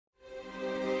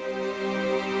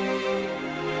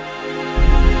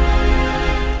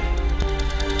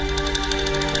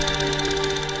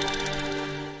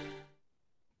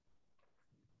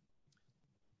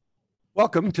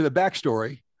Welcome to the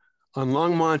backstory on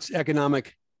Longmont's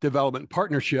Economic Development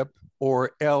Partnership,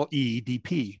 or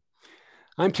LEDP.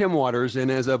 I'm Tim Waters, and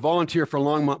as a volunteer for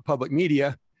Longmont Public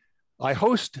Media, I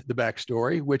host the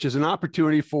backstory, which is an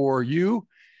opportunity for you,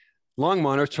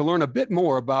 Longmonters, to learn a bit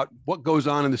more about what goes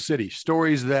on in the city,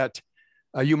 stories that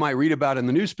you might read about in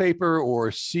the newspaper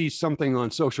or see something on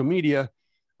social media,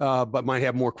 but might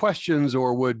have more questions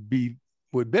or would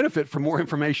benefit from more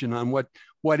information on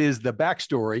what is the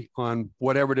backstory on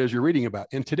whatever it is you're reading about.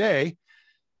 And today,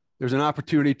 there's an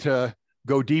opportunity to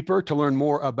go deeper, to learn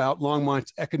more about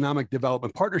Longmont's Economic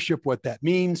Development Partnership, what that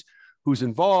means, who's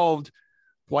involved,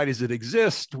 why does it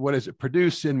exist, what does it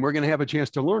produce, and we're going to have a chance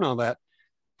to learn all that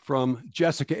from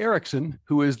Jessica Erickson,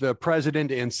 who is the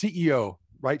president and CEO,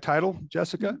 right title,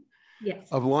 Jessica? Yes.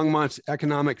 Of Longmont's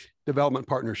Economic Development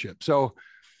Partnership. So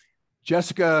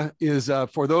Jessica is,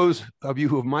 for those of you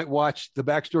who might watch the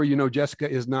backstory, you know Jessica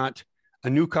is not a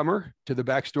newcomer to the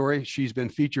backstory. She's been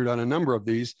featured on a number of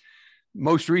these.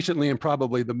 Most recently, and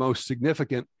probably the most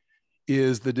significant,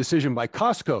 is the decision by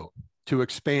Costco to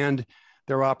expand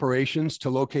their operations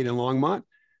to locate in Longmont.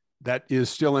 That is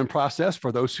still in process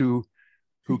for those who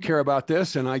care about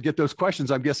this. And I get those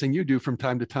questions, I'm guessing you do from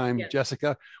time to time, yes.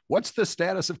 Jessica, what's the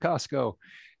status of Costco?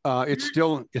 It's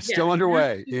still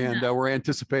underway, and we're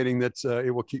anticipating that it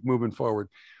will keep moving forward.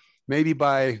 Maybe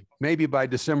by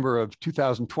December of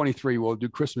 2023, we'll do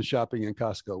Christmas shopping in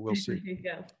Costco. We'll see. There you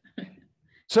go.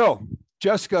 So,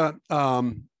 Jessica,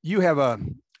 you have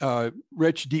a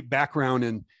rich, deep background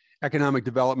in economic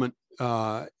development.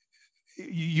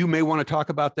 You may want to talk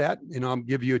about that, and I'll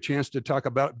give you a chance to talk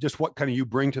about just what kind of you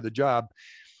bring to the job.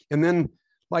 And then,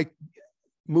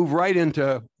 move right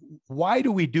into why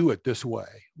do we do it this way?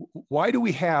 Why do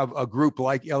we have a group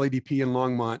like LEDP in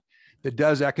Longmont that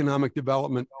does economic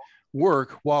development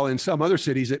work, while in some other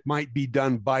cities it might be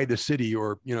done by the city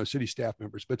or city staff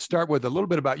members? But start with a little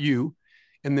bit about you,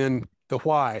 and then the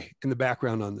why and the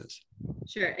background on this.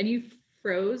 Sure. And you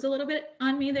froze a little bit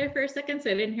on me there for a second, so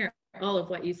I didn't hear all of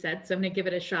what you said. So I'm going to give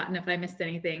it a shot, and if I missed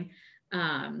anything,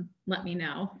 let me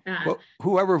know. Well,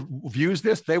 whoever views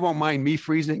this, they won't mind me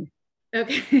freezing.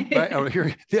 Okay.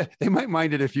 They might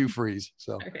mind it if you freeze.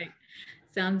 So. Okay.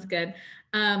 Sounds good.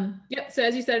 Yep. So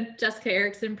as you said, Jessica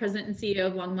Erickson, President and CEO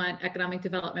of Longmont Economic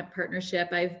Development Partnership.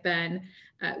 I've been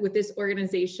with this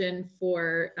organization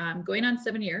for going on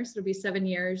 7 years. It'll be 7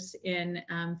 years in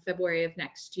February of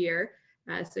next year.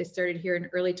 So I started here in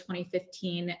early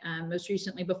 2015. Most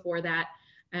recently before that,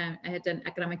 I had done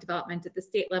economic development at the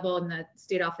state level in the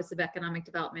State Office of Economic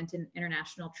Development and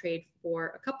International Trade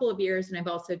for a couple of years. And I've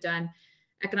also done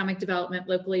economic development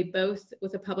locally, both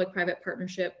with a public-private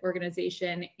partnership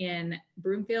organization in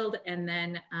Broomfield and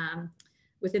then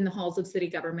within the halls of city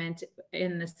government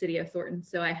in the city of Thornton.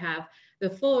 So I have the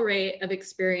full array of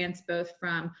experience, both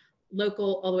from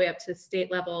local all the way up to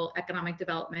state level economic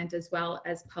development, as well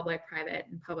as public-private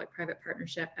and public-private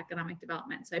partnership economic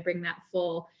development. So I bring that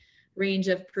full range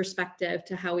of perspective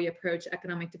to how we approach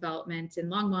economic development in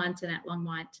Longmont and at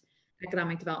Longmont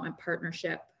Economic Development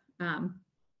Partnership.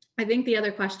 I think the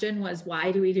other question was,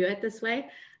 why do we do it this way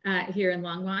here in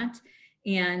Longmont?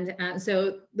 And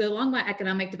so the Longmont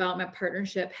Economic Development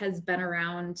Partnership has been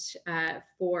around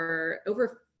for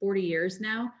over 40 years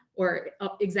now, or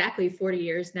exactly 40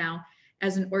 years now,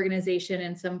 as an organization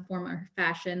in some form or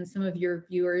fashion. Some of your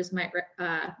viewers might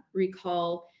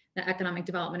recall the Economic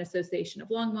Development Association of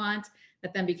Longmont,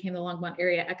 that then became the Longmont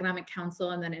Area Economic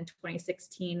Council. And then in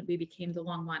 2016, we became the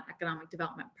Longmont Economic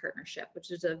Development Partnership,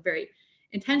 which is a very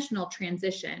intentional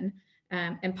transition.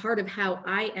 And part of how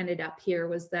I ended up here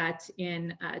was that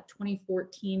in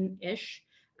 2014-ish,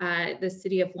 the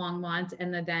city of Longmont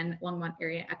and the then Longmont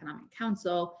Area Economic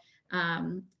Council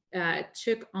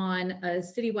took on a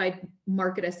citywide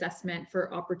market assessment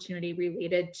for opportunity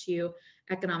related to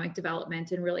economic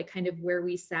development, and really kind of where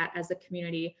we sat as a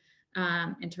community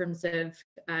in terms of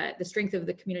the strength of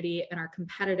the community and our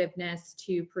competitiveness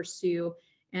to pursue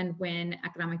and win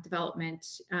economic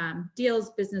development deals,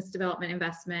 business development,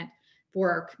 investment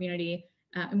for our community.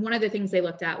 And one of the things they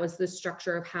looked at was the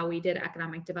structure of how we did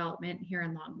economic development here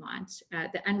in Longmont.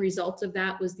 The end result of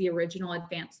that was the original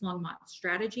Advanced Longmont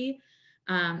strategy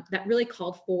that really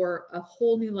called for a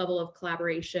whole new level of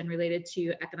collaboration related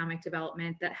to economic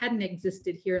development that hadn't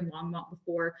existed here in Longmont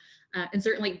before, and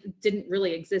certainly didn't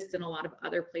really exist in a lot of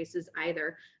other places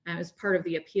either. It was part of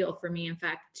the appeal for me, in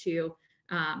fact, to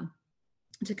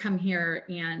come here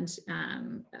and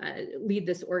lead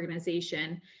this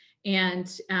organization. And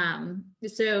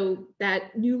so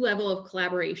that new level of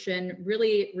collaboration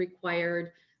really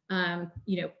required,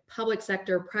 public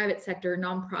sector, private sector,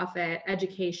 nonprofit,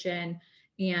 education,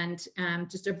 and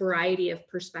just a variety of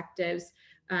perspectives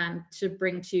to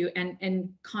bring to, and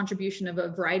contribution of a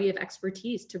variety of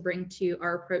expertise to bring to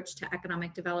our approach to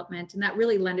economic development. And that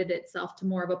really lended itself to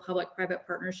more of a public-private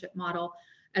partnership model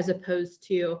as opposed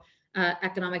to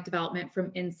economic development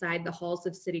from inside the halls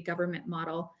of city government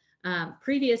model.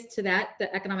 Previous to that,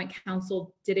 the Economic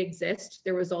Council did exist.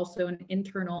 There was also an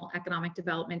internal economic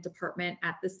development department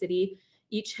at the city.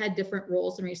 Each had different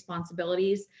roles and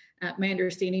responsibilities. My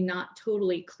understanding, not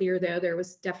totally clear though, there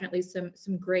was definitely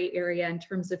some gray area in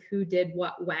terms of who did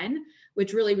what when,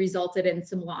 which really resulted in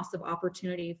some loss of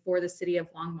opportunity for the city of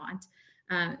Longmont.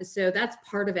 So that's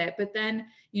part of it. But then,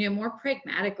 more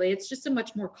pragmatically, it's just a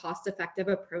much more cost-effective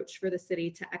approach for the city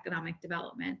to economic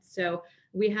development. So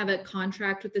we have a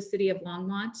contract with the city of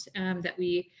Longmont that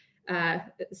we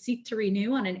seek to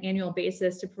renew on an annual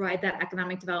basis to provide that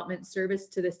economic development service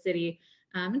to the city.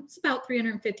 It's about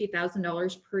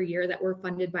 $350,000 per year that we're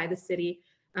funded by the city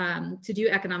to do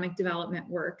economic development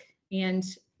work. And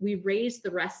we raise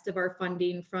the rest of our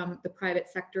funding from the private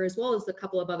sector, as well as a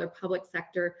couple of other public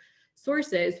sector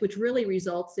sources, which really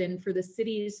results in, for the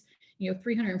city's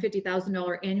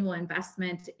 $350,000 annual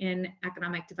investment in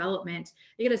economic development,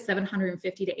 you get a $750,000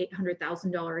 to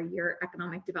 $800,000 a year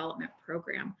economic development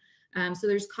program. So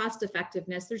there's cost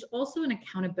effectiveness. There's also an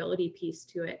accountability piece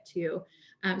to it too.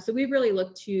 So we really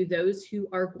look to those who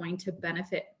are going to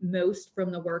benefit most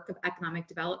from the work of economic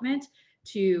development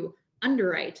to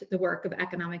underwrite the work of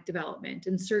economic development.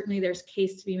 And certainly there's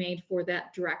case to be made for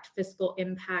that direct fiscal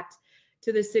impact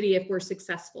to the city if we're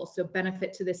successful. So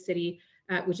benefit to the city,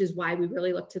 which is why we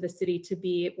really look to the city to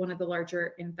be one of the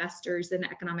larger investors in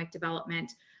economic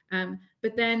development.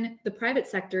 But then the private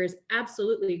sector is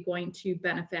absolutely going to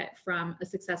benefit from a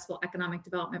successful economic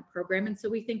development program. And so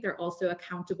we think they're also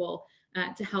accountable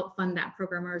to help fund that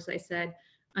program, or as I said,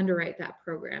 underwrite that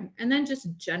program. And then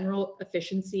just general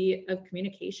efficiency of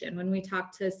communication. When we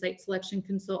talk to site selection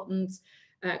consultants,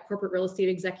 corporate real estate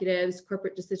executives,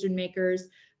 corporate decision makers,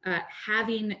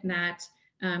 having that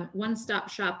one-stop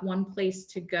shop, one place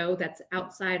to go that's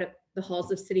outside of the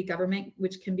halls of city government,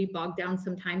 which can be bogged down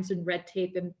sometimes in red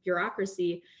tape and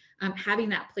bureaucracy, having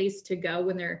that place to go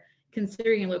when they're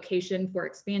considering a location for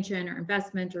expansion or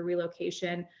investment or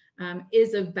relocation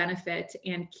is of benefit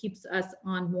and keeps us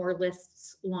on more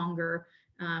lists longer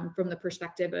from the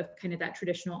perspective of kind of that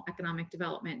traditional economic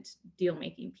development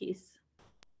deal-making piece.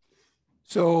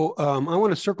 So I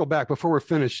want to circle back before we're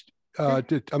finished. I'm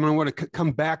going to want to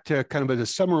come back to kind of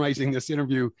summarizing this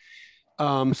interview,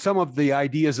 some of the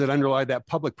ideas that underlie that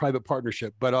public-private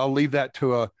partnership, but I'll leave that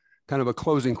to a kind of a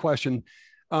closing question.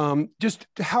 Just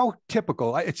how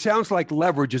typical, it sounds like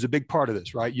leverage is a big part of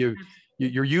this, right?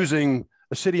 You're using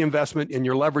a city investment and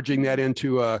you're leveraging that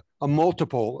into a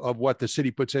multiple of what the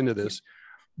city puts into this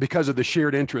because of the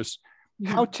shared interests.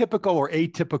 How typical or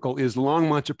atypical is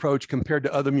Longmont's approach compared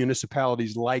to other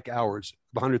municipalities like ours,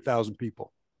 100,000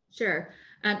 people? Sure.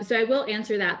 So I will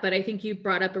answer that, but I think you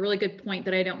brought up a really good point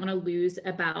that I don't want to lose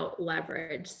about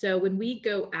leverage. So when we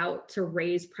go out to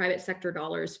raise private sector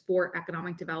dollars for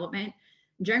economic development,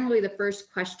 generally the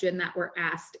first question that we're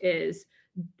asked is,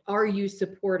 are you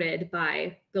supported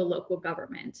by the local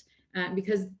government?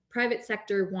 Because private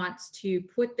sector wants to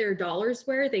put their dollars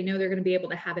where they know they're going to be able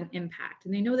to have an impact.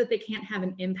 And they know that they can't have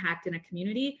an impact in a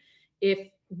community if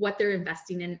what they're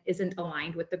investing in isn't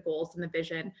aligned with the goals and the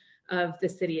vision of the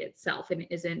city itself and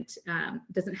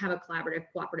doesn't have a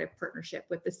cooperative partnership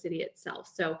with the city itself.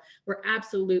 So we're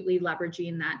absolutely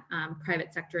leveraging that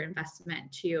private sector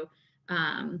investment to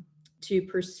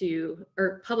pursue,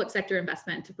 or public sector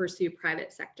investment to pursue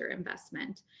private sector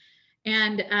investment.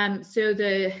 And so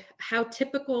how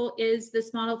typical is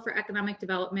this model for economic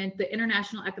development? The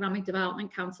International Economic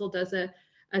Development Council does a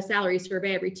salary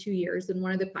survey every 2 years. And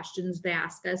one of the questions they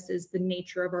ask us is the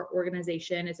nature of our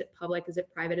organization. Is it public? Is it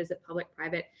private? Is it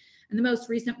public-private? And the most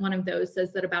recent one of those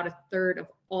says that about 1/3 of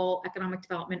all economic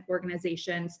development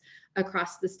organizations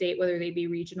across the state, whether they be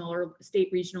regional or state,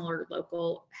 regional or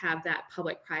local, have that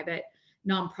public-private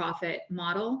nonprofit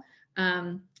model.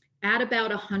 At about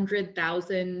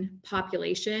 100,000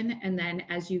 population, and then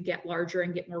as you get larger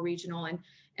and get more regional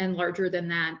and larger than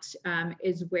that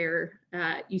is where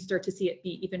you start to see it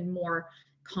be even more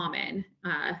common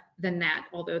than that,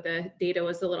 although the data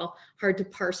was a little hard to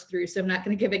parse through, so I'm not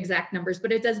going to give exact numbers,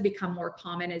 but it does become more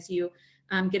common as you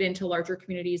get into larger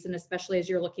communities, and especially as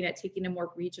you're looking at taking a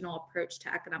more regional approach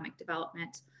to economic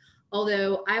development.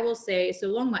 Although I will say, so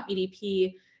Longmont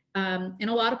EDP, in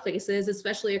a lot of places,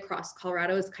 especially across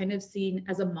Colorado, is kind of seen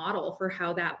as a model for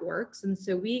how that works. And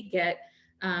so we get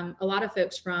a lot of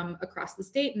folks from across the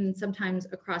state and sometimes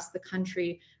across the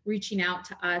country reaching out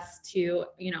to us to,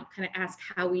 kind of ask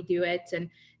how we do it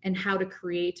and how to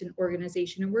create an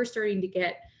organization. And we're starting to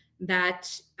get that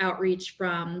outreach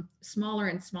from smaller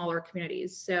and smaller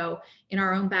communities. So in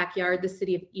our own backyard, the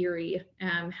city of Erie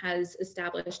has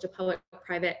established a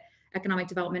public-private economic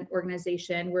development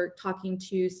organization. We're talking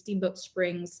to Steamboat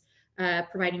Springs,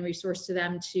 providing resource to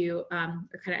them to,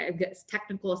 or kind of, I guess,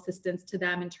 technical assistance to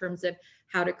them in terms of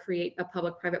how to create a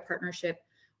public-private partnership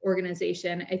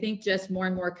organization. I think just more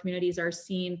and more communities are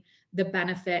seeing the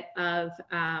benefit of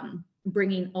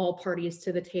bringing all parties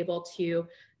to the table to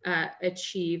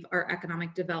achieve our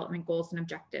economic development goals and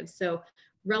objectives. So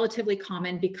relatively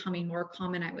common, becoming more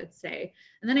common, I would say.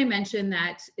 And then I mentioned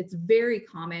that it's very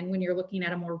common when you're looking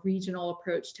at a more regional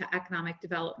approach to economic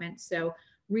development. So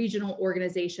regional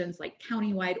organizations like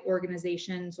countywide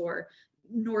organizations or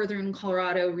Northern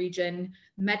Colorado region,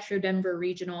 Metro Denver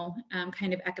regional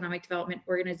kind of economic development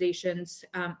organizations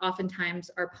oftentimes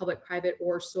are public-private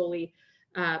or solely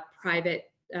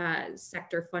private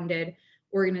sector funded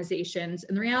organizations.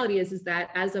 And the reality is that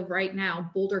as of right now,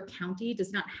 Boulder County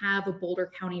does not have a Boulder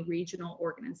County regional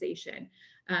organization.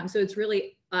 So it's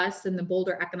really us and the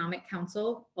Boulder Economic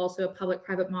Council, also a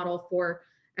public-private model for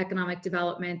economic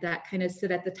development, that kind of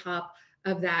sit at the top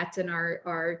of that and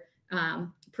are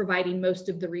providing most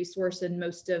of the resource and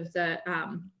most of the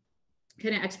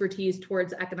kind of expertise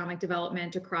towards economic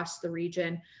development across the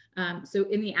region. So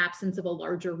in the absence of a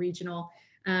larger regional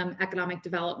economic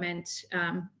development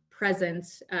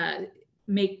presence,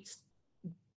 makes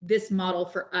this model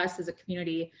for us as a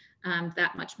community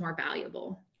that much more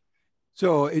valuable.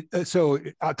 So,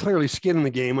 clearly, skin in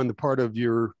the game on the part of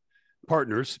your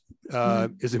partners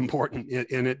is important,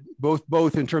 and it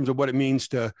both in terms of what it means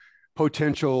to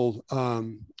potential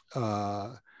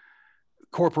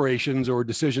corporations or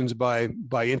decisions by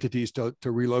entities to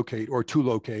relocate or to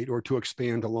locate or to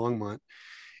expand to Longmont,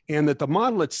 and that the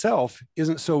model itself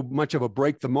isn't so much of a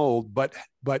break the mold, but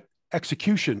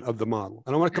execution of the model.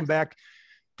 And I want to come back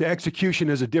to execution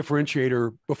as a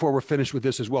differentiator before we're finished with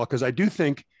this as well, because I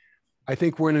think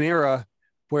we're in an era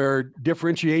where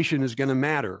differentiation is going to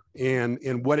matter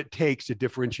and what it takes to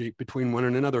differentiate between one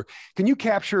and another. Can you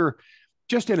capture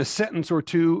just in a sentence or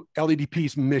two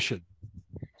LEDP's mission?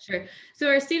 Sure. So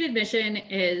our stated mission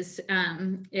is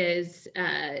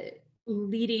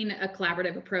leading a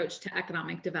collaborative approach to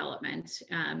economic development.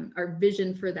 Our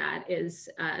vision for that is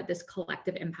this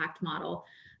collective impact model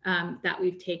that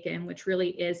we've taken, which really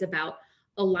is about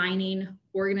aligning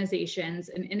organizations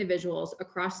and individuals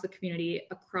across the community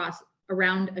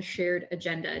around a shared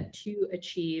agenda to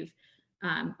achieve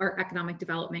our economic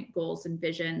development goals and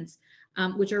visions,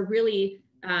 which are really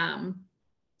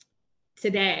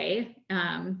today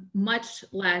much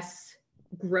less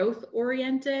growth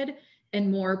oriented and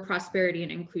more prosperity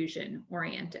and inclusion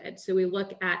oriented. So we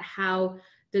look at how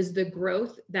does the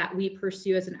growth that we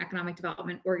pursue as an economic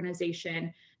development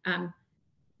organization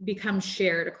become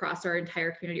shared across our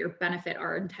entire community or benefit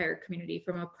our entire community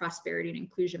from a prosperity and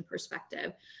inclusion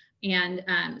perspective. And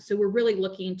so we're really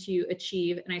looking to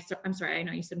achieve, and I'm sorry, I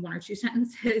know you said one or two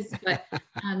sentences, but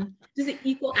just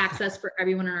equal access for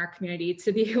everyone in our community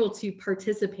to be able to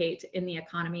participate in the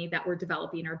economy that we're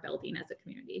developing or building as a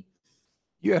community.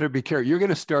 You got to be careful. You're going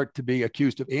to start to be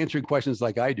accused of answering questions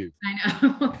like I do. I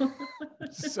know.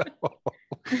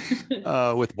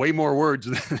 With way more words.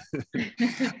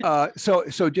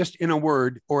 So just in a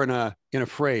word or in a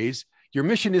phrase, your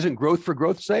mission isn't growth for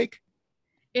growth's sake?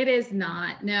 It is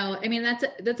not. No, I mean,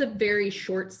 that's a very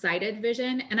short-sighted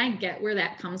vision. And I get where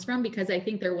that comes from, because I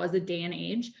think there was a day and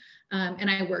age. And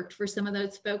I worked for some of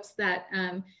those folks that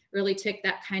really took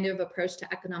that kind of approach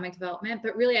to economic development.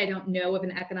 But really, I don't know of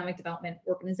an economic development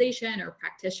organization or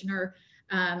practitioner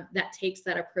that takes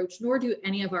that approach, nor do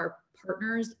any of our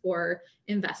partners or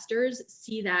investors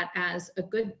see that as a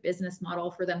good business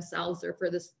model for themselves or for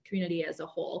this community as a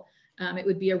whole. It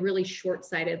would be a really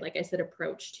short-sighted, like I said,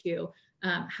 approach to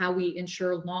how we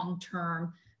ensure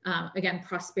long-term, again,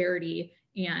 prosperity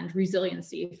and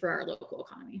resiliency for our local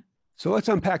economy. So let's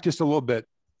unpack just a little bit.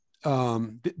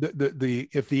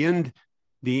 If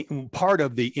the part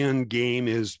of the end game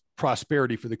is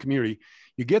prosperity for the community,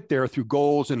 you get there through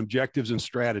goals and objectives and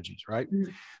strategies, right?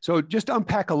 Mm-hmm. So just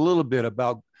unpack a little bit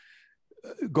about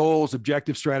goals,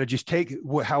 objectives, strategies. Take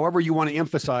however you want to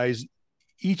emphasize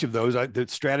each of those. The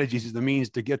strategies is the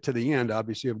means to get to the end,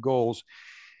 obviously, of goals.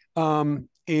 What's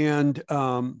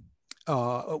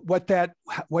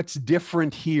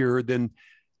different here than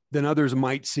others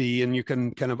might see, and you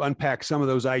can kind of unpack some of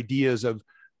those ideas of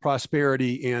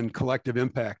prosperity and collective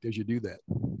impact as you do that.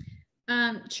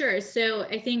 Sure. So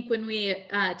I think when we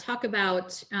talk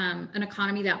about an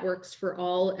economy that works for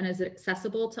all and is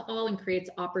accessible to all and creates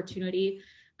opportunity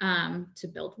to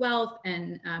build wealth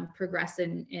and progress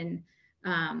in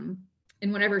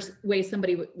whatever way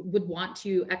somebody would want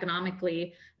to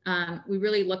economically, we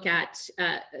really look at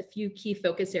a few key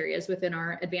focus areas within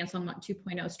our Advanced Longmont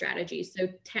 2.0 strategy. So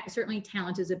certainly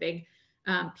talent is a big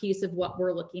piece of what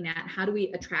we're looking at. How do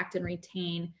we attract and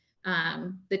retain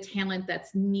the talent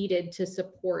that's needed to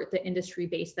support the industry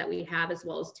base that we have, as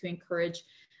well as to encourage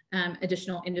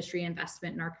additional industry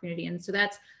investment in our community? And so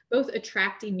that's both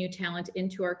attracting new talent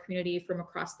into our community from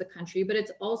across the country, but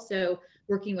it's also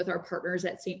working with our partners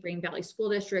at St. Vrain Valley School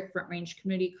District, Front Range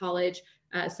Community College,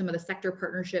 some of the sector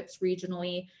partnerships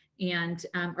regionally, and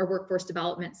our workforce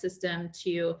development system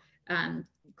to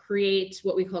create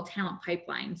what we call talent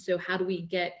pipeline. So how do we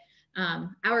get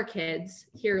our kids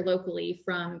here locally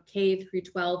from K through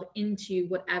 12 into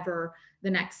whatever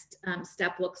the next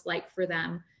step looks like for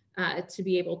them to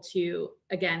be able to,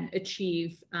 again,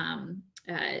 achieve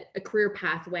a career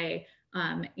pathway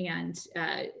and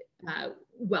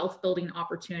wealth building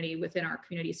opportunity within our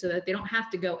community so that they don't have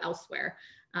to go elsewhere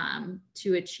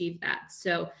to achieve that.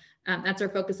 So that's our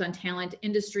focus on talent.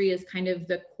 Industry is kind of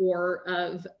the core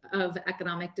of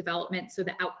economic development. So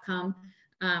the outcome,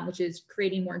 which is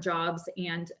creating more jobs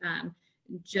and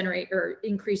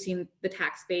increasing the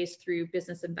tax base through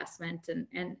business investment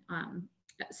and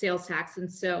sales tax.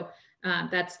 And so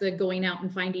that's the going out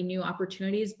and finding new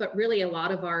opportunities. But really a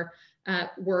lot of our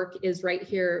work is right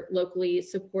here locally,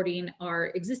 supporting our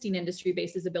existing industry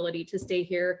base's ability to stay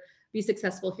here, be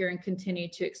successful here, and continue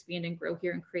to expand and grow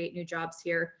here and create new jobs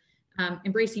here.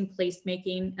 Embracing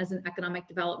placemaking as an economic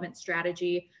development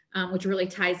strategy, which really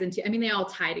ties into, I mean, they all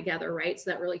tie together, right?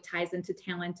 So that really ties into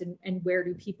talent and where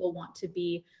do people want to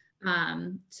be,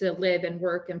 to live and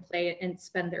work and play and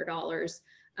spend their dollars.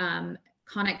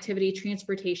 Connectivity,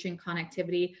 transportation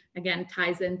connectivity, again,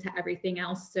 ties into everything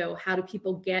else. So how do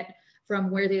people get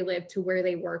from where they live to where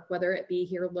they work, whether it be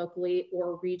here locally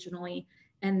or regionally?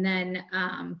 And then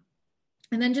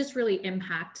just really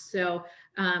impact. So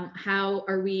how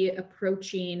are we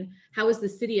approaching, how is the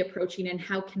city approaching, and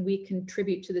how can we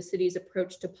contribute to the city's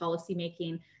approach to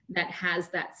policymaking that has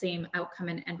that same outcome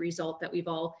and end result that we've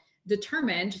all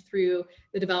determined through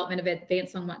the development of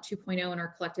Advanced Longmont 2.0 and our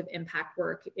collective impact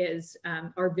work is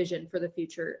our vision for the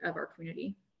future of our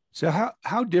community. So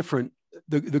how different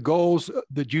the goals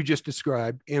that you just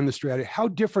described and the strategy, how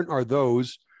different are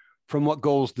those from what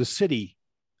goals the city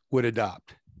would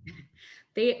adopt?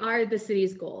 They are the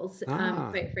city's goals,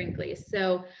 quite frankly.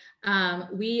 So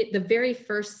the very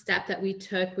first step that we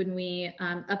took when we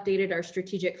updated our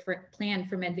strategic plan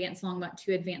from Advanced Longmont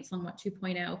to Advanced Longmont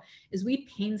 2.0 is we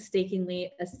painstakingly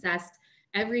assessed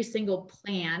every single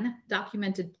plan,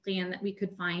 documented plan that we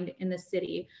could find in the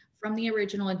city, from the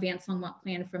original Advanced Longmont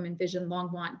plan from Envision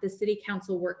Longmont, the City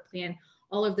Council work plan,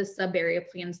 all of the sub-area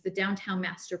plans, the downtown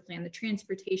master plan, the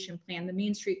transportation plan, the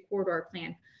Main Street corridor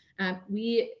plan.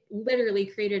 We literally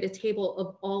created a table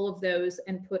of all of those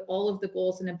and put all of the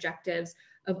goals and objectives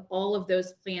of all of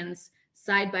those plans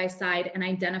side by side and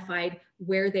identified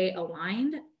where they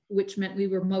aligned, which meant we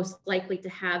were most likely to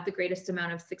have the greatest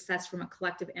amount of success from a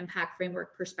collective impact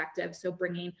framework perspective. So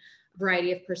bringing a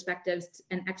variety of perspectives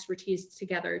and expertise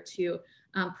together to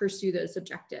pursue those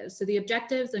objectives. So the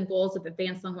objectives and goals of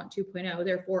Advanced Longmont 2.0,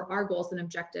 therefore our goals and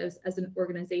objectives as an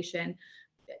organization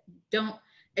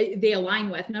they align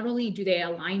with, not only do they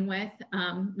align with,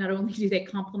 not only do they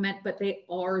complement, but they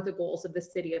are the goals of the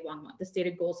city of Longmont, the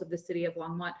stated goals of the city of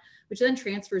Longmont, which then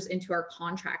transfers into our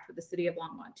contract with the city of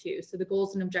Longmont too. So the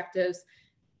goals and objectives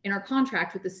in our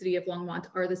contract with the city of Longmont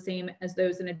are the same as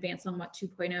those in Advanced Longmont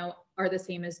 2.0, are the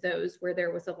same as those where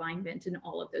there was alignment in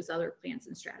all of those other plans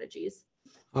and strategies.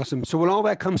 Awesome. So when all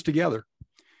that comes together,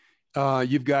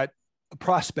 you've got a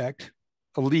prospect,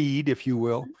 a lead, if you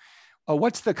will.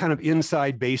 What's the kind of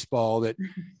inside baseball that,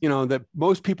 that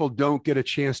most people don't get a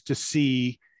chance to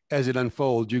see as it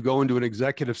unfolds? You go into an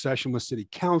executive session with city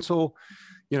council,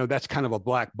 that's kind of a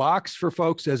black box for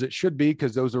folks, as it should be,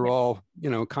 because those are all,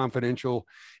 confidential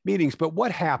meetings. But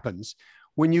what happens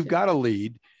when you've got a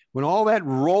lead, when all that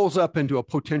rolls up into a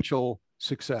potential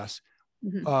success?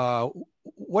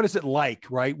 What is it like,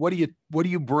 right? What do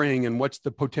you bring, and what's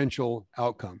the potential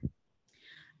outcome?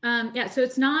 Yeah, so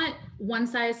it's not one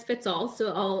size fits all.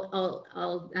 So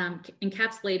I'll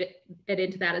encapsulate it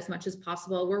into that as much as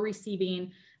possible. We're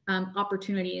receiving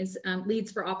opportunities,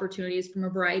 leads for opportunities from a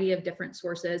variety of different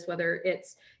sources, whether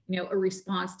it's a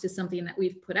response to something that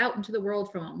we've put out into the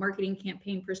world from a marketing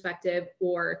campaign perspective,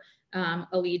 or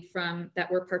a lead from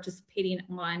that we're participating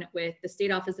on with the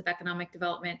State Office of Economic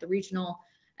Development, the Regional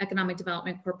Economic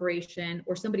Development Corporation,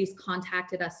 or somebody's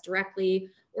contacted us directly,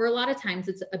 or a lot of times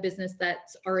it's a business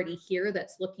that's already here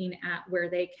that's looking at where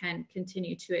they can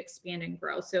continue to expand and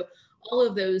grow. So all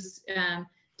of those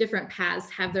different paths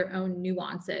have their own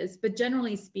nuances, but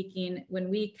generally speaking, when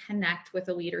we connect with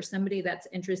a leader, somebody that's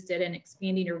interested in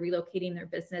expanding or relocating their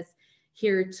business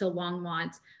here to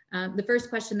Longmont, the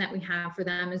first question that we have for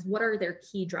them is, what are their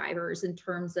key drivers in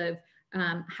terms of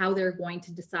how they're going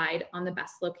to decide on the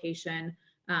best location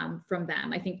from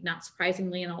them? I think not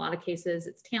surprisingly, in a lot of cases,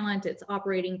 it's talent, it's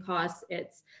operating costs,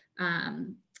 it's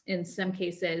in some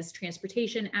cases,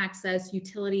 transportation access,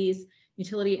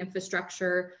 utility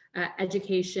infrastructure,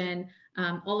 education,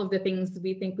 all of the things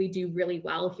we think we do really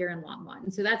well here in Longmont.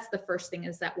 And so that's the first thing,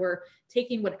 is that we're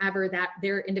taking whatever that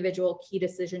their individual key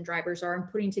decision drivers are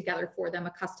and putting together for them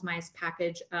a customized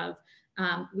package of,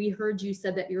 we heard you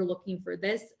said that you're looking for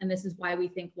this, and this is why we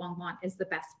think Longmont is the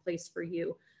best place for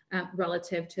you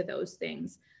relative to those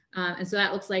things. And so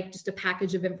that looks like just a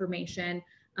package of information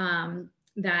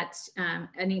that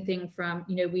anything from,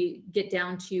 we get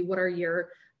down to what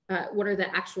are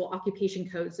the actual occupation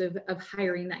codes of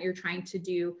hiring that you're trying to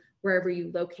do wherever you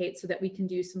locate, so that we can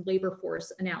do some labor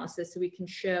force analysis, so we can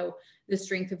show the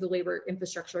strength of the labor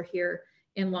infrastructure here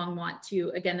in Longmont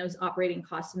to, again, those operating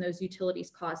costs and those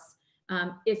utilities costs,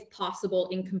 if possible,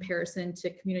 in comparison to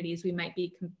communities we might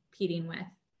be competing with.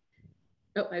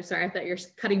 Oh, I'm sorry. I thought you're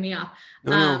cutting me off.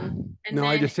 No,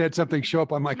 I just had something show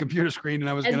up on my computer screen, and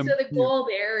I was going to. So the goal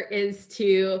there is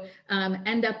to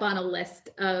end up on a list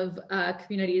of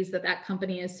communities that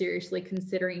company is seriously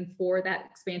considering for that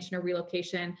expansion or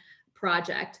relocation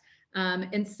project.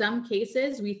 In some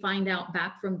cases, we find out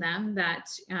back from them that,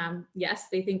 yes,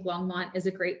 they think Longmont is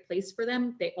a great place for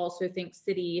them. They also think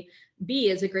City B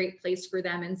is a great place for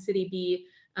them, and City B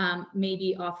may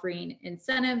be offering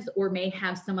incentives or may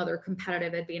have some other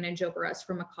competitive advantage over us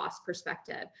from a cost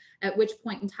perspective, at which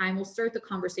point in time we'll start the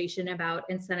conversation about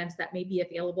incentives that may be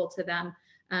available to them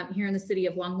here in the city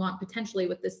of Longmont, potentially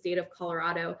with the state of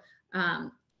Colorado.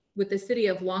 With the city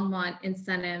of Longmont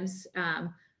incentives,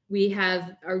 we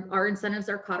have our incentives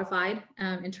are codified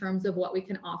in terms of what we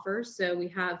can offer. So we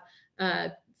have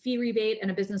a fee rebate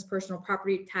and a business personal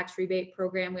property tax rebate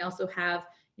program. We also have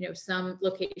some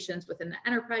locations within the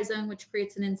enterprise zone, which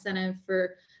creates an incentive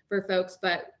for folks.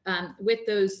 But with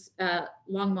those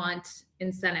Longmont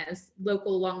incentives,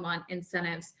 local Longmont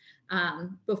incentives,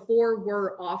 before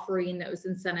we're offering those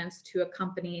incentives to a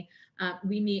company,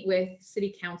 we meet with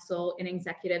City Council in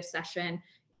executive session,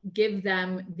 give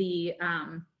them the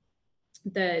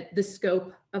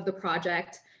scope of the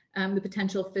project, the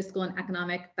potential fiscal and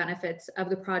economic benefits of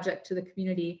the project to the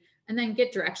community, and then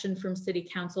get direction from City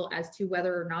Council as to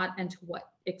whether or not and to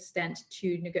what extent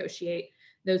to negotiate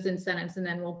those incentives. And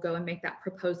then we'll go and make that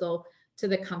proposal to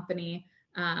the company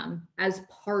as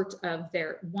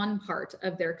one part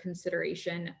of their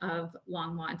consideration of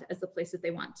Longmont as the place that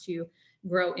they want to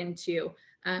grow into.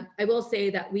 I will say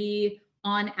that we,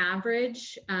 on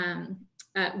average,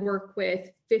 work with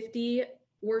 50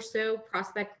 or so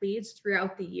prospect leads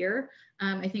throughout the year.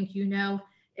 I think,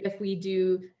 if we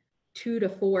do 2 to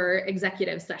 4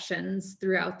 executive sessions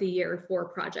throughout the year for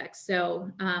projects.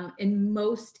 So in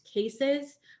most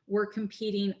cases, we're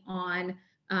competing on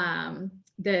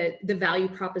the value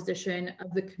proposition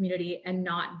of the community and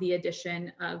not the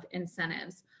addition of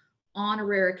incentives. On a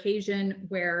rare occasion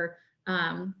where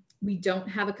we don't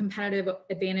have a competitive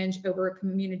advantage over a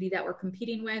community that we're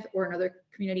competing with, or another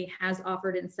community has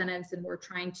offered incentives and we're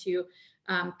trying to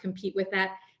compete with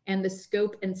that, and the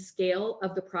scope and scale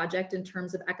of the project in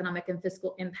terms of economic and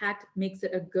fiscal impact makes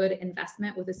it a good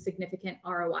investment with a significant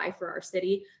ROI for our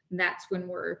city. And that's when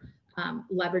we're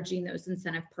leveraging those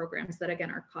incentive programs that, again,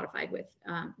 are codified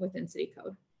within city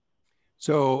code.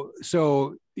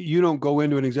 So you don't go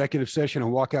into an executive session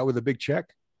and walk out with a big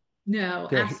check? No,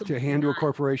 absolutely to hand to a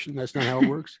corporation? That's not how it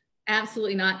works?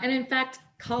 Absolutely not. And in fact,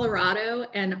 Colorado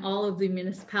and all of the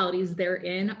municipalities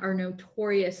therein are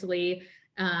notoriously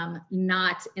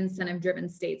not incentive-driven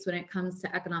states when it comes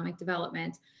to economic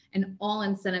development. And all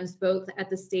incentives, both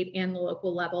at the state and the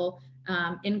local level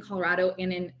in Colorado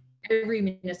and in every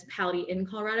municipality in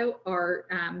Colorado, are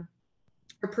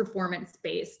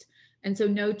performance-based. And so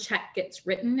no check gets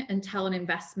written until an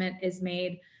investment is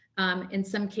made. In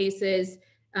some cases,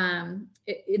 in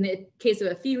the case of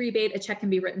a fee rebate, a check can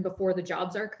be written before the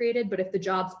jobs are created, but if the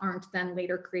jobs aren't then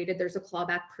later created, there's a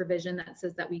clawback provision that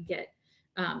says that we get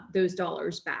those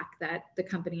dollars back that the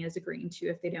company is agreeing to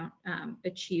if they don't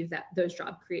achieve those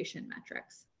job creation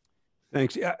metrics.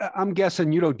 Thanks. I'm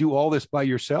guessing you don't do all this by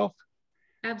yourself.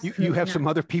 Absolutely. You have some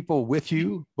other people with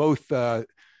you, both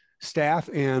staff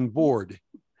and board.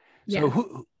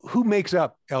 So who makes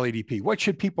up LEDP? What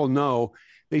should people know?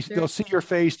 They'll see your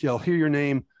face, they'll hear your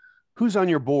name. Who's on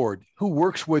your board? Who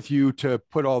works with you to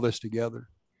put all this together?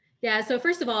 Yeah, so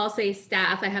first of all, I'll say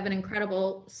staff. I have an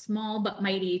incredible, small but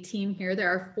mighty team here. There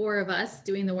are 4 of us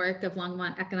doing the work of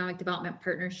Longmont Economic Development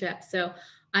Partnership. So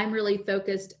I'm really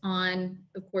focused on,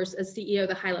 of course, as CEO,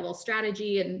 the high-level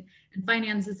strategy and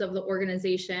finances of the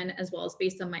organization, as well as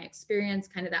based on my experience,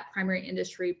 kind of that primary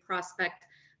industry prospect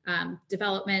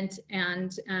development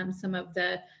and some of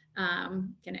the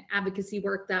kind of advocacy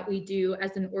work that we do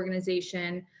as an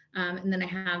organization. And then I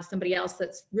have somebody else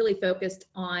that's really focused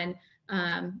on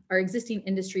our existing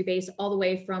industry base, all the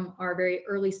way from our very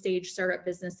early stage startup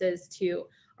businesses to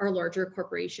our larger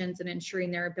corporations, and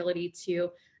ensuring their ability to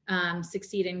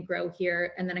succeed and grow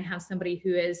here. And then I have somebody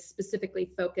who is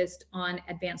specifically focused on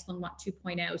Advanced Longmont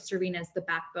 2.0, serving as the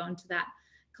backbone to that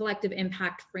collective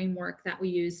impact framework that we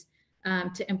use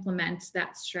to implement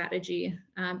that strategy.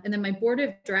 And then my board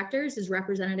of directors is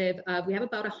representative of, we have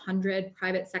about 100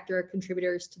 private sector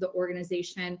contributors to the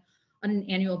organization on an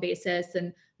annual basis.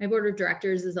 And my board of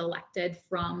directors is elected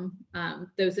from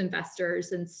those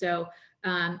investors. And so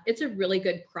it's a really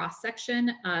good cross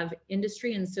section of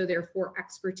industry. And so therefore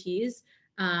expertise,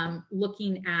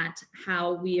 looking at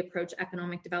how we approach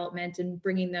economic development and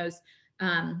bringing those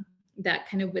that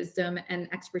kind of wisdom and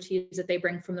expertise that they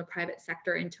bring from the private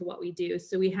sector into what we do.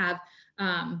 So we have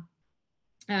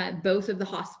both of the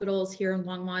hospitals here in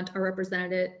Longmont are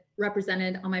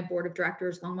represented on my board of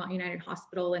directors, Longmont United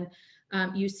Hospital and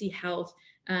UC Health.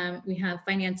 We have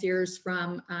financiers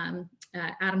from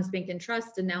Adams Bank and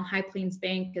Trust and now High Plains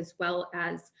Bank, as well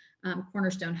as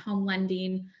Cornerstone Home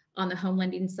Lending on the home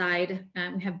lending side.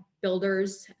 We have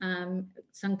builders,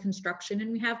 some construction, and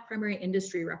we have primary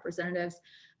industry representatives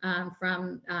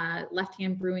from Left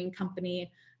Hand Brewing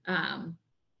Company. I'm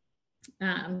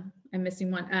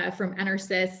missing one, from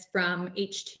Enersys, from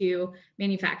H2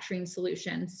 Manufacturing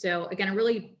Solutions. So again, a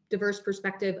really diverse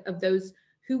perspective of those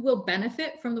who will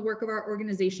benefit from the work of our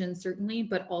organization, certainly,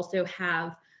 but also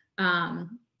have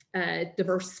a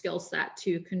diverse skill set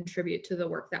to contribute to the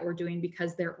work that we're doing,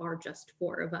 because there are just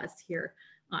 4 of us here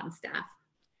on staff.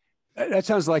 That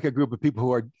sounds like a group of people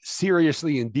who are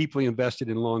seriously and deeply invested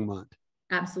in Longmont.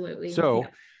 Absolutely. So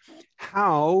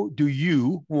how do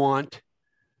you want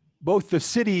both the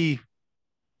city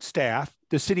staff,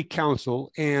 the city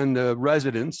council, and the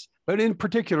residents, but in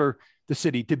particular the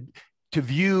city, to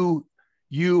view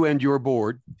you and your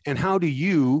board? And how do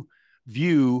you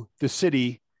view the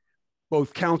city,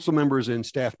 both council members and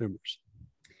staff members?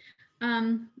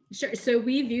 Sure. So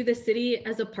we view the city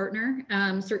as a partner.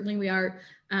 Certainly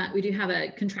we do have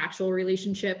a contractual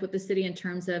relationship with the city in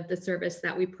terms of the service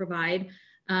that we provide,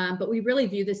 but we really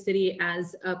view the city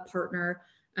as a partner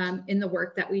in the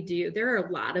work that we do. There are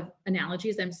a lot of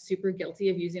analogies. I'm super guilty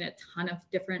of using a ton of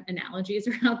different analogies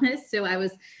around this. So I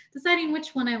was deciding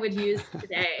which one I would use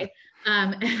today.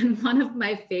 And one of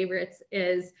my favorites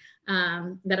is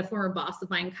that a former boss of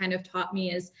mine kind of taught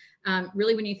me is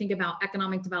really when you think about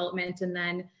economic development and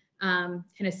then kind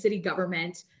of city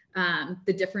government,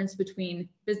 the difference between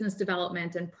business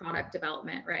development and product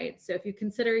development, right? So if you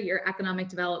consider your economic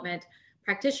development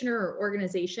practitioner or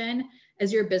organization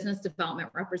as your business development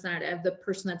representative, the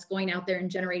person that's going out there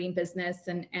and generating business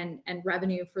and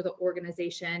revenue for the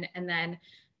organization, and then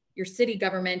your city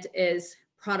government is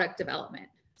product development.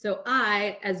 So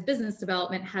I, as business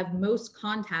development, have most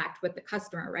contact with the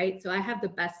customer, right? So I have the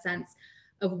best sense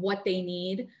of what they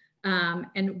need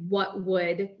and what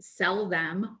would sell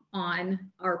them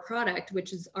on our product,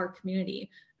 which is our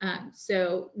community.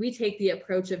 So we take the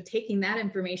approach of taking that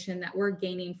information that we're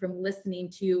gaining from listening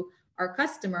to our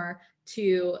customer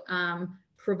to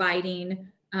providing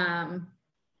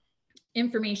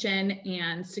information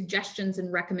and suggestions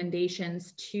and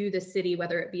recommendations to the city,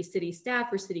 whether it be city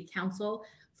staff or city council,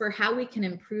 for how we can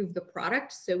improve the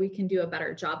product so we can do a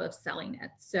better job of selling it.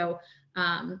 So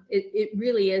it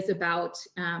really is about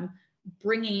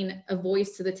bringing a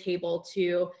voice to the table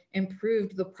to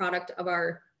improve the product of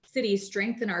our city,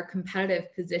 strengthen our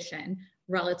competitive position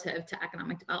relative to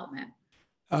economic development.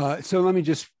 So let me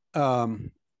just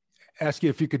ask you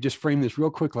if you could just frame this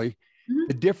real quickly. Mm-hmm.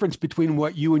 The difference between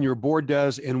what you and your board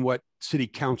does and what city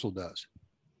council does.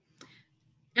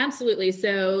 Absolutely.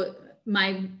 So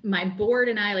my board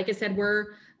and I, like I said,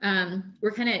 we're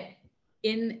kind of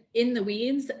in the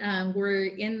weeds. We're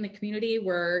in the community.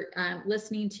 We're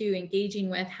listening to, engaging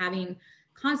with, having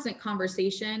constant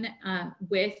conversation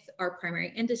with our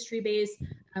primary industry base,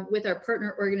 with our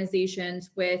partner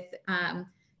organizations, with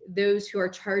those who are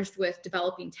charged with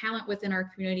developing talent within our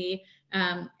community.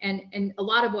 And a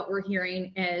lot of what we're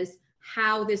hearing is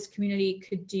how this community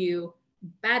could do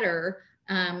better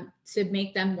to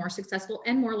make them more successful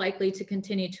and more likely to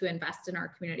continue to invest in our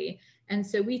community. And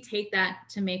so we take that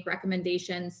to make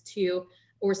recommendations to,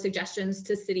 or suggestions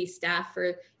to city staff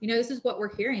for, this is what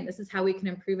we're hearing. This is how we can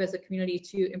improve as a community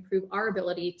to improve our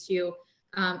ability to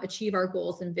achieve our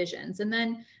goals and visions. And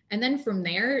then from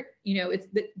there, it's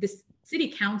the city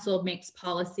council makes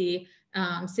policy,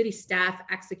 city staff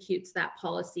executes that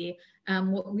policy.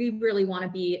 What we really want to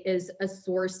be is a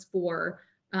source for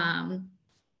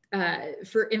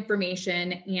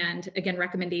information and, again,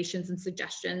 recommendations and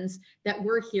suggestions that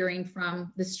we're hearing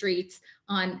from the streets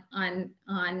on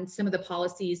some of the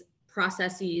policies,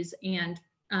 processes, and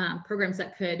programs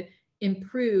that could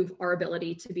improve our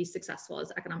ability to be successful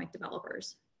as economic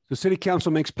developers. The city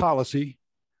council makes policy.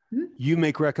 Mm-hmm. You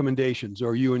make recommendations,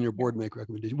 or you and your board make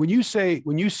recommendations. When you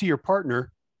see your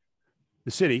partner, the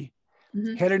city,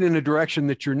 mm-hmm. headed in a direction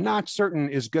that you're not certain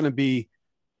is going to be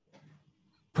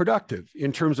productive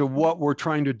in terms of what we're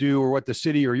trying to do, or what the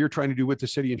city, or you're trying to do with the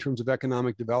city in terms of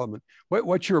economic development,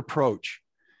 what's your approach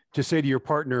to say to your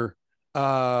partner,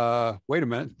 wait a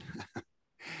minute,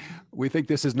 we think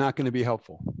this is not going to be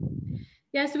helpful?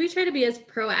 Yeah, so we try to be as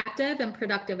proactive and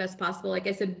productive as possible. Like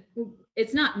I said,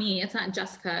 it's not me, it's not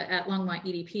Jessica at Longmont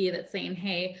EDP that's saying,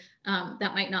 hey,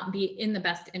 that might not be in the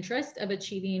best interest of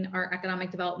achieving our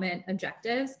economic development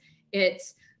objectives.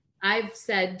 I've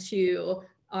said to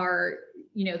our,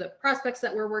 the prospects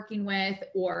that we're working with,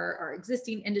 or our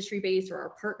existing industry base, or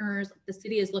our partners, the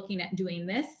city is looking at doing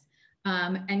this,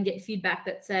 and get feedback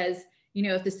that says,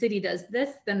 if the city does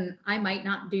this, then I might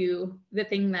not do the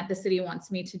thing that the city wants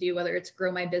me to do, whether it's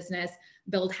grow my business,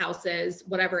 build houses,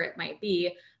 whatever it might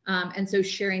be. And so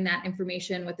sharing that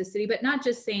information with the city, but not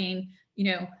just saying,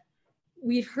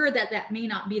 we've heard that may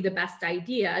not be the best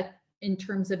idea in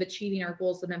terms of achieving our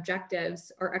goals and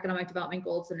objectives, our economic development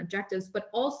goals and objectives, but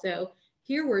also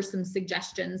here were some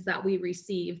suggestions that we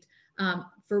received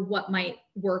for what might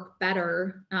work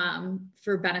better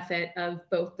for benefit of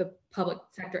both the public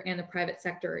sector and the private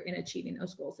sector in achieving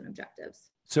those goals and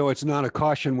objectives. So it's not a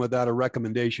caution without a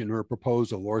recommendation or a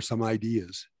proposal or some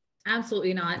ideas.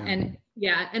 Absolutely not.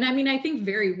 Yeah. And I mean, I think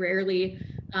very rarely,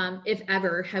 if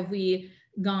ever, have we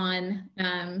gone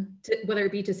to, whether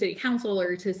it be to city council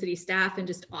or to city staff, and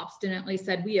just obstinately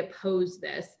said, we oppose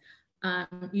this.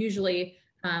 Usually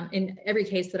in every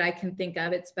case that I can think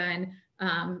of, it's been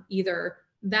either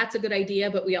that's a good idea,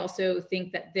 but we also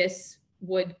think that this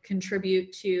would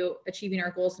contribute to achieving our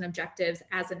goals and objectives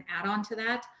as an add-on to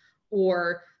that,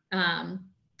 or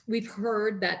we've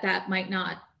heard that might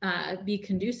not be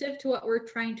conducive to what we're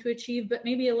trying to achieve, but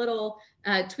maybe a little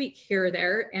tweak here or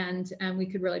there, and we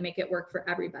could really make it work for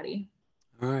everybody.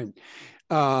 All right.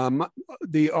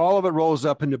 All of it rolls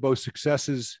up into both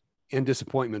successes and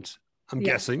disappointments, I'm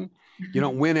guessing. You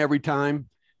don't win every time,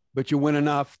 but you win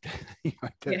enough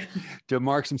to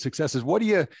mark some successes. What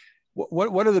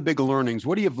are the big learnings?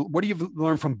 What do you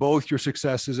learn from both your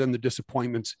successes and the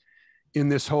disappointments in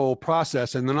this whole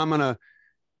process? And then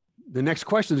the next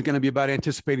question is going to be about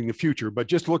anticipating the future, but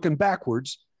just looking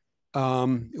backwards,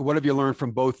 what have you learned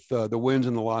from both the wins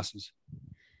and the losses?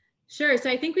 Sure. So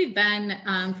I think we've been,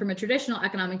 from a traditional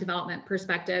economic development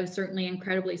perspective, certainly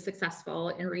incredibly successful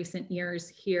in recent years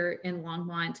here in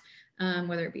Longmont,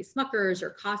 whether it be Smucker's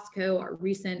or Costco, our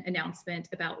recent announcement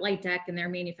about LEDP and their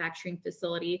manufacturing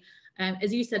facility.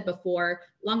 As you said before,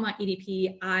 Longmont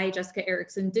EDP, Jessica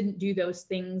Erickson, didn't do those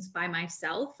things by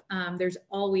myself. There's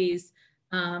always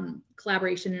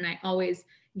collaboration, and I always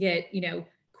get,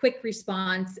 quick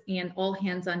response and all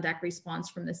hands on deck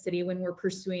response from the city when we're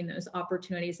pursuing those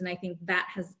opportunities. And I think that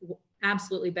has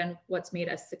absolutely been what's made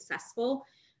us successful.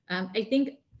 I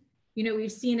think,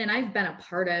 we've seen, and I've been a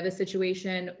part of a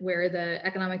situation where the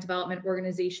economic development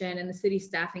organization and the city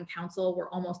staff and council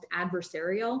were almost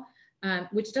adversarial,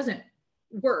 which doesn't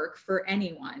work for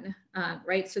anyone,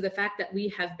 right? So the fact that we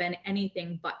have been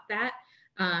anything but that,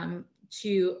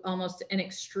 to almost an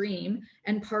extreme,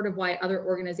 and part of why other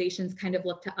organizations kind of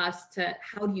look to us to,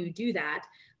 how do you do that,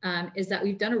 is that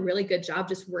we've done a really good job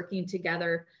just working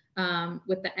together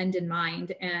with the end in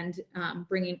mind, and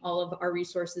bringing all of our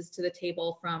resources to the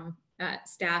table from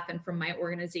staff and from my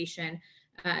organization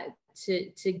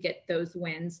to get those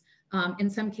wins. in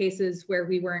some cases where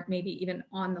we weren't maybe even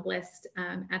on the list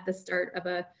at the start of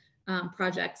a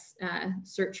project's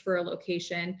search for a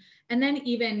location. And then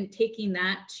even taking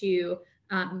that to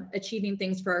achieving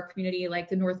things for our community, like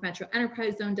the North Metro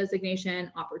Enterprise Zone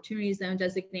designation, Opportunity Zone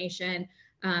designation,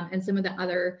 and some of the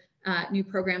other new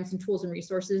programs and tools and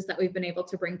resources that we've been able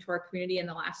to bring to our community in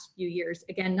the last few years.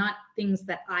 Again, not things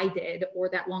that I did or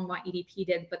that Longmont EDP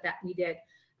did, but that we did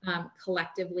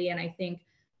collectively. And I think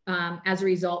as a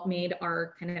result made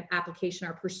our kind of application,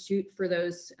 our pursuit for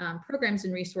those programs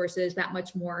and resources that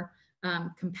much more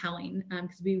compelling,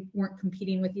 because we weren't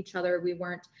competing with each other. We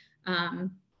weren't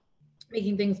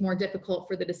making things more difficult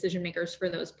for the decision makers for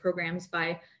those programs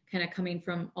by kind of coming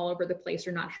from all over the place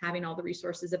or not having all the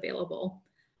resources available.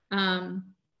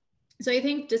 So I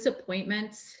think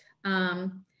disappointment, I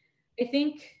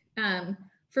think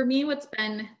for me, what's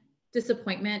been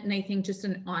disappointment, and I think just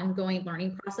an ongoing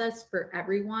learning process for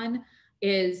everyone,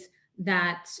 is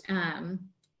that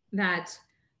that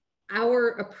our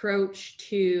approach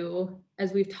to,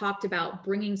 as we've talked about,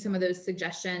 bringing some of those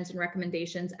suggestions and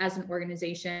recommendations as an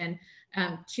organization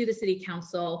to the City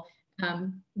Council,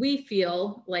 we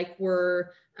feel like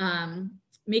we're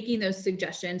making those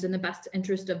suggestions in the best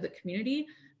interest of the community.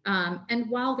 And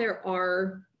while there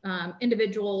are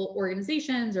individual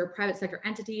organizations or private sector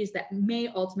entities that may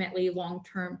ultimately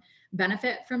long-term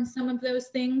benefit from some of those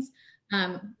things,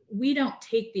 we don't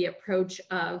take the approach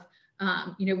of,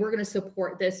 we're going to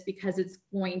support this because it's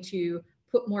going to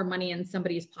put more money in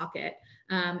somebody's pocket.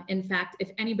 In fact,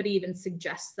 if anybody even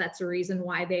suggests that's a reason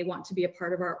why they want to be a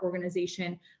part of our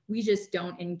organization, we just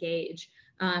don't engage.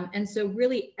 And so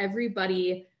really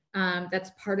everybody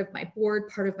that's part of my board,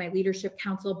 part of my leadership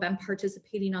council, been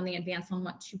participating on the Advanced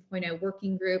Longmont 2.0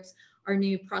 working groups, our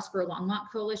new Prosper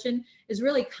Longmont Coalition, is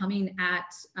really coming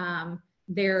at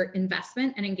their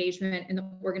investment and engagement in the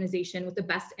organization with the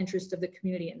best interest of the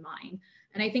community in mind.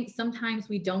 And I think sometimes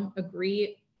we don't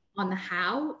agree on the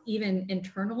how, even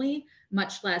internally,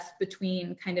 much less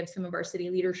between kind of some of our city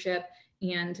leadership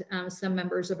and some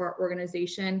members of our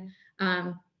organization.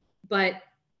 But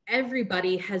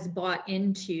everybody has bought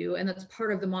into, and that's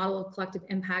part of the model of collective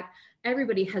impact,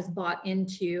 everybody has bought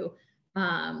into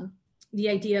the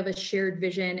idea of a shared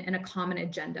vision and a common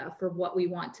agenda for what we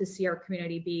want to see our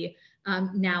community be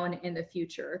now and in the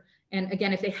future. And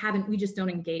again, if they haven't, we just don't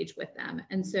engage with them.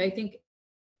 And so I think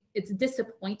it's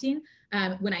disappointing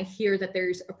when I hear that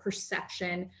there's a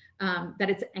perception that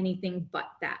it's anything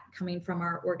but that coming from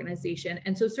our organization.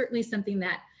 And so certainly something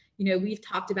that we've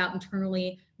talked about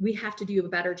internally. We have to do a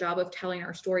better job of telling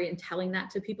our story and telling that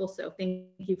to people. So thank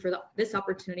you for this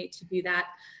opportunity to do that.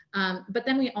 But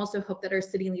then we also hope that our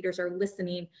city leaders are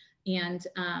listening and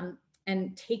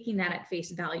taking that at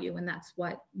face value. And that's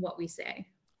what we say.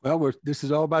 Well, this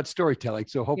is all about storytelling.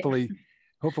 So hopefully,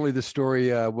 hopefully the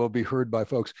story will be heard by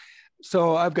folks.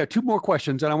 So I've got two more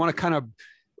questions, and I want to kind of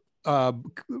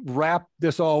wrap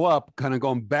this all up, kind of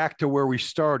going back to where we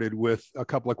started with a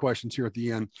couple of questions here at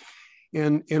the end.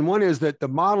 And one is that the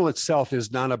model itself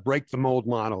is not a break the mold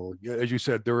model. As you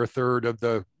said, there are a third of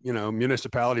the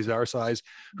municipalities our size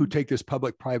who take this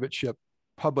public-private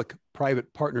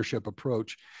partnership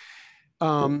approach,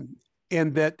 and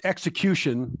that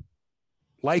execution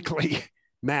likely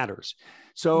matters.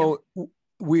 So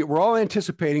we're all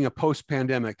anticipating a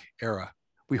post-pandemic era.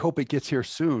 We hope it gets here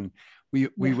soon. We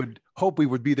would hope we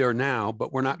would be there now,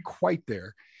 but we're not quite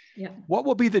there. Yeah. What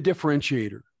will be the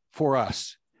differentiator for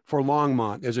us, for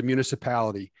Longmont as a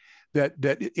municipality, that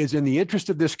is in the interest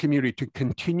of this community to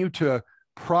continue to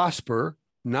prosper,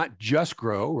 not just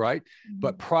grow, right,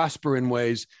 but prosper in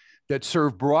ways that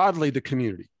serve broadly the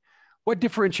community? What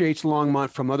differentiates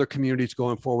Longmont from other communities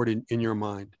going forward in your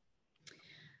mind?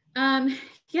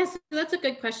 Yes, that's a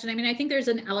good question. I mean, I think there's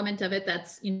an element of it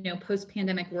that's,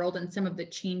 post-pandemic world and some of the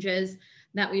changes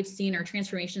that we've seen or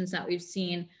transformations that we've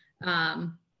seen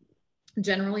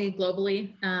generally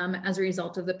globally as a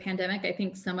result of the pandemic. I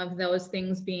think some of those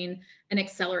things being an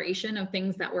acceleration of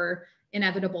things that were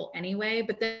inevitable anyway,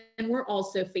 but then we're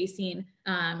also facing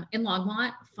in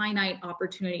Longmont finite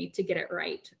opportunity to get it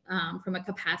right from a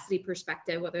capacity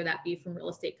perspective, whether that be from real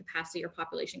estate capacity or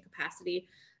population capacity.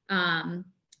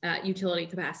 Utility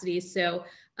capacities. So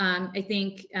I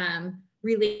think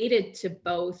related to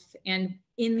both and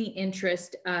in the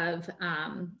interest of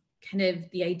kind of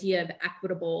the idea of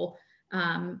equitable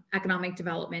economic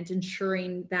development,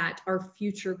 ensuring that our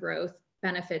future growth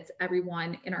benefits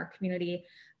everyone in our community,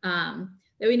 that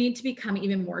we need to become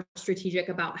even more strategic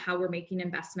about how we're making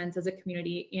investments as a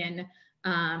community in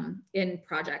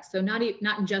projects. So not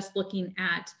just looking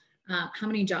at how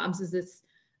many jobs is this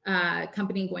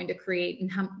company going to create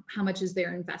and how much is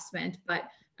their investment, but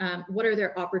what are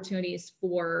their opportunities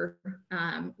for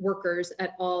workers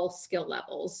at all skill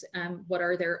levels? What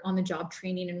are their on-the-job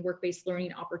training and work-based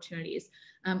learning opportunities?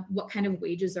 What kind of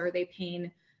wages are they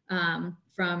paying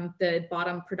from the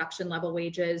bottom production level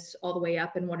wages all the way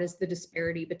up, and what is the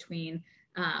disparity between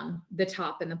the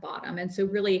top and the bottom? And so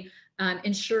really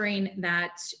ensuring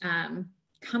that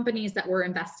companies that we're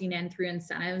investing in through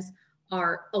incentives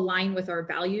are aligned with our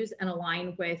values and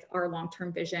aligned with our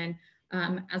long-term vision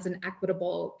as an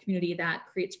equitable community that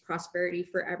creates prosperity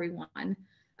for everyone.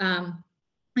 I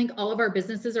think all of our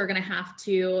businesses are going to have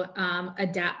to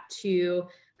adapt to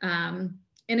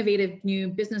innovative new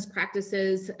business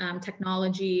practices,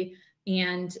 technology,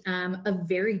 and a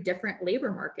very different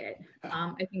labor market.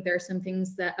 I think there are some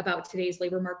things that about today's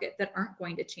labor market that aren't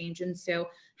going to change. And so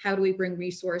how do we bring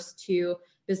resource to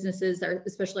businesses,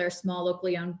 especially our small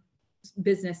locally owned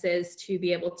businesses, to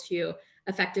be able to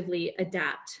effectively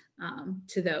adapt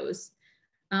to those?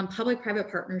 Public-private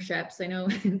partnerships. I know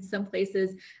in some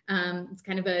places it's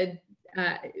kind of a,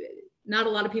 not a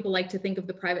lot of people like to think of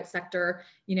the private sector,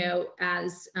 you know,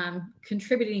 as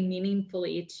contributing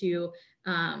meaningfully to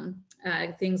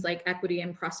things like equity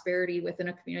and prosperity within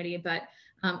a community, but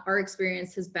our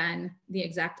experience has been the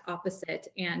exact opposite.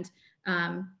 And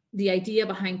the idea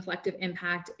behind collective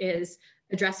impact is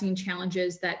addressing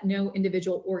challenges that no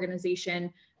individual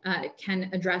organization can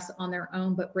address on their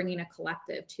own, but bringing a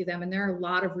collective to them. And there are a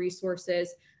lot of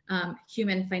resources,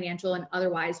 human, financial, and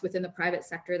otherwise, within the private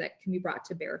sector that can be brought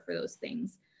to bear for those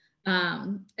things.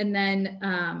 And then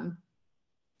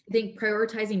I think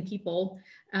prioritizing people,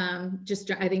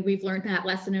 I think we've learned that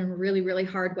lesson in a really, really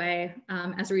hard way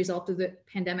as a result of the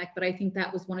pandemic, but I think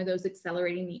that was one of those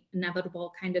accelerating the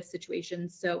inevitable kind of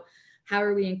situations. So how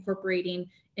are we incorporating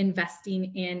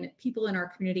investing in people in our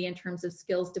community in terms of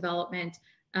skills development,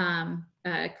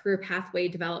 career pathway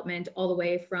development, all the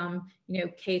way from, you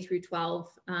know, K through 12,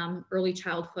 early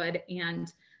childhood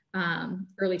and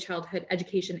early childhood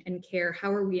education and care?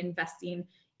 How are we investing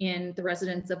in the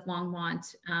residents of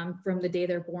Longmont from the day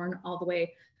they're born all the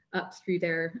way up through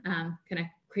their kind of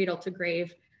cradle to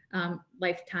grave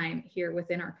lifetime here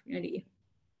within our community?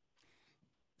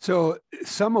 So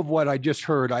some of what I just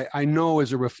heard, I know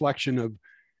is a reflection of,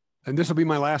 and this will be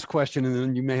my last question, and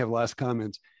then you may have last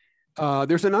comments.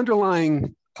 There's an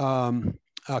underlying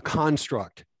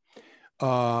construct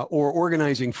or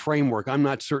organizing framework. I'm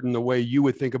not certain the way you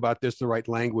would think about this, the right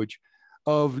language,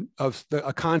 of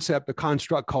a concept, a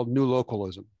construct called new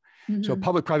localism. Mm-hmm. So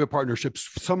public-private partnerships,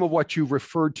 some of what you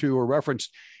referred to or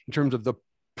referenced in terms of the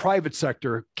private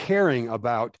sector caring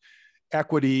about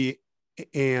equity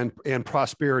and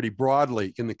prosperity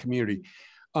broadly in the community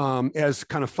as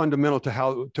kind of fundamental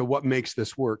to what makes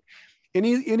this work.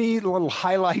 Any little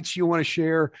highlights you want to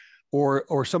share,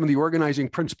 or some of the organizing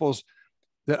principles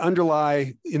that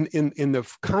underlie in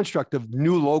the construct of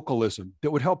new localism that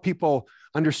would help people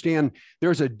understand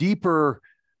there's a deeper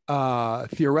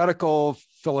theoretical,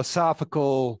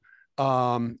 philosophical,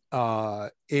 and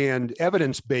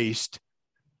evidence-based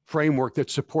framework that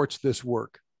supports this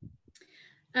work?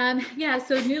 Yeah,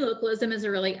 so new localism is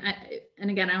a really,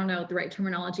 and again, I don't know the right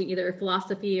terminology, either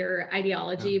philosophy or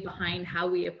ideology behind how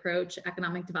we approach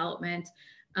economic development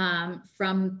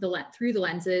through the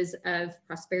lenses of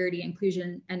prosperity,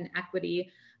 inclusion, and equity,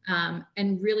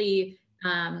 and really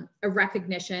a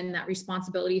recognition that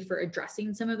responsibility for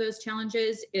addressing some of those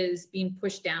challenges is being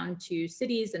pushed down to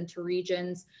cities and to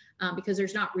regions because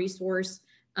there's not resource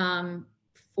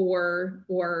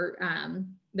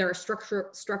there are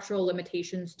structural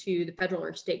limitations to the federal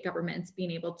or state governments being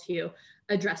able to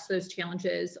address those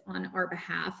challenges on our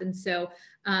behalf. And so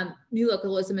new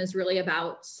localism is really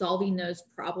about solving those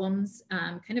problems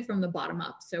kind of from the bottom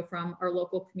up. So from our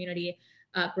local community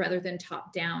rather than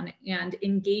top down, and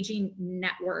engaging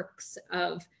networks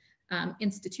of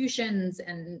institutions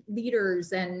and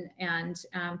leaders and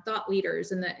thought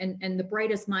leaders and the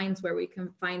brightest minds where we can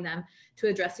find them to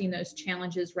addressing those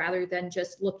challenges rather than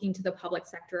just looking to the public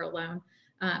sector alone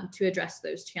to address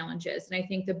those challenges. And I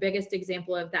think the biggest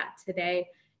example of that today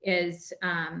is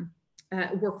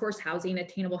workforce housing,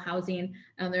 attainable housing.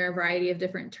 There are a variety of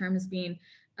different terms being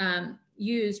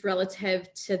used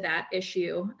relative to that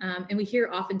issue. And we hear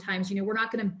oftentimes, we're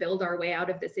not going to build our way out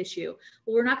of this issue.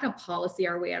 Well, we're not going to policy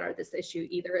our way out of this issue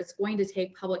either. It's going to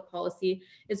take public policy.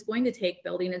 It's going to take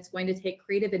building. It's going to take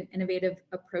creative and innovative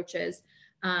approaches.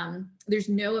 There's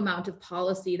no amount of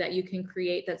policy that you can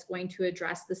create that's going to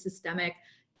address the systemic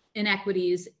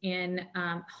inequities in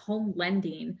home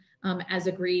lending as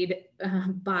agreed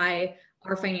by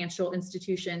our financial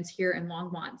institutions here in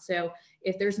Longmont. So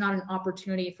if there's not an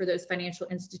opportunity for those financial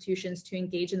institutions to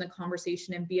engage in the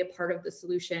conversation and be a part of the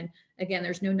solution, again,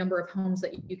 there's no number of homes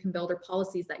that you can build or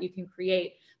policies that you can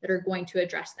create that are going to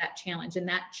address that challenge. And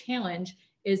that challenge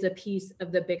is a piece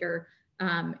of the bigger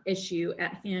issue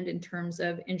at hand in terms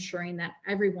of ensuring that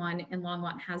everyone in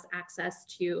Longmont has access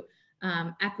to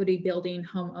equity building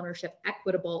home ownership,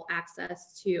 equitable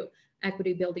access to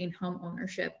equity building home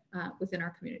ownership within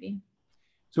our community.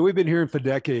 So we've been hearing for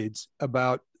decades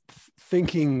about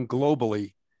thinking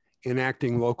globally and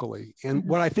acting locally. And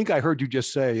what I think I heard you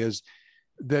just say is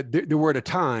that there were at a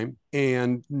time,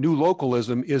 and new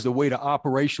localism is a way to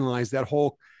operationalize that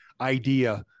whole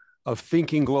idea of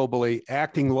thinking globally,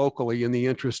 acting locally in the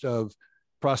interest of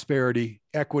prosperity,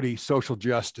 equity, social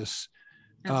justice,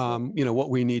 what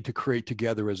we need to create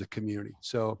together as a community.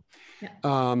 So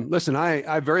listen,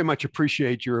 I very much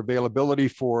appreciate your availability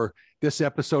for this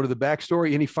episode of The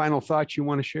Backstory. Any final thoughts you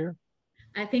want to share?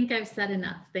 I think I've said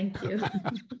enough. Thank you.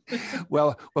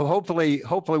 well, hopefully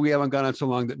we haven't gone on so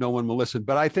long that no one will listen,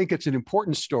 but I think it's an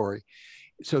important story.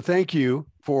 So thank you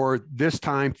for this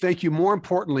time. Thank you, more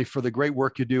importantly, for the great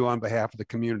work you do on behalf of the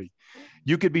community.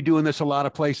 You could be doing this a lot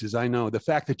of places. I know the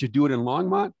fact that you do it in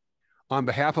Longmont on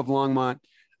behalf of Longmont,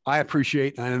 I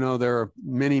appreciate. And I know there are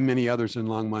many, many others in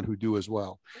Longmont who do as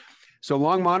well. So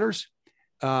Longmonters,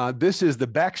 this is The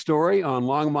Backstory on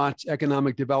Longmont's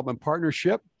Economic Development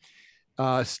Partnership.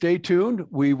 Stay tuned.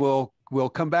 We'll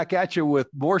come back at you with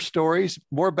more stories,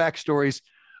 more backstories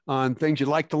on things you'd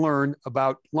like to learn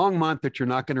about Longmont that you're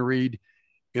not going to read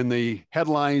in the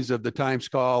headlines of the Times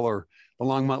Call or the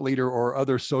Longmont Leader or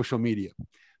other social media.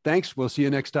 Thanks. We'll see you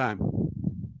next time.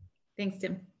 Thanks,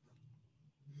 Tim.